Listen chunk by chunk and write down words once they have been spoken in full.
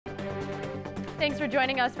Thanks for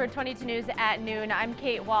joining us for 22 News at noon. I'm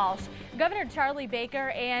Kate Walsh. Governor Charlie Baker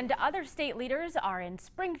and other state leaders are in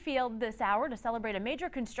Springfield this hour to celebrate a major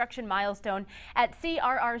construction milestone at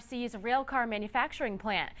CRRC's railcar manufacturing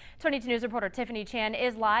plant. 22 News reporter Tiffany Chan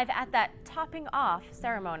is live at that topping off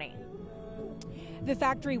ceremony. The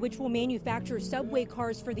factory, which will manufacture subway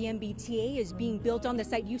cars for the MBTA, is being built on the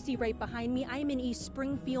site you see right behind me. I am in East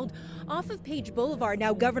Springfield off of Page Boulevard.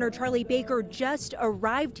 Now, Governor Charlie Baker just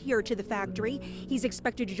arrived here to the factory. He's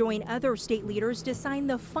expected to join other state leaders to sign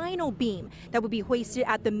the final beam that would be hoisted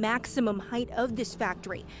at the maximum height of this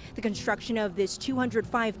factory. The construction of this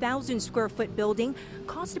 205,000 square foot building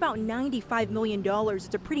cost about $95 million.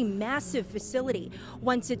 It's a pretty massive facility.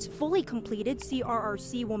 Once it's fully completed,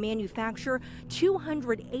 CRRC will manufacture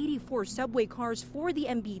 284 subway cars for the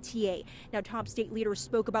MBTA. Now, top state leaders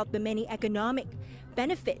spoke about the many economic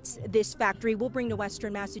benefits this factory will bring to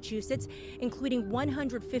Western Massachusetts, including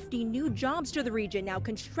 150 new jobs to the region. Now,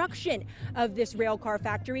 construction of this railcar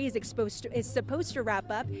factory is supposed to wrap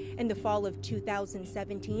up in the fall of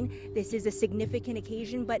 2017. This is a significant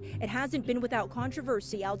occasion, but it hasn't been without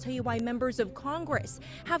controversy. I'll tell you why members of Congress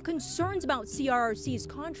have concerns about CRRC's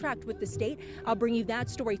contract with the state. I'll bring you that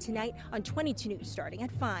story tonight on 22 News starting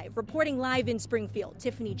at 5. Reporting live in Springfield,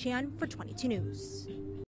 Tiffany Chan for 22 News.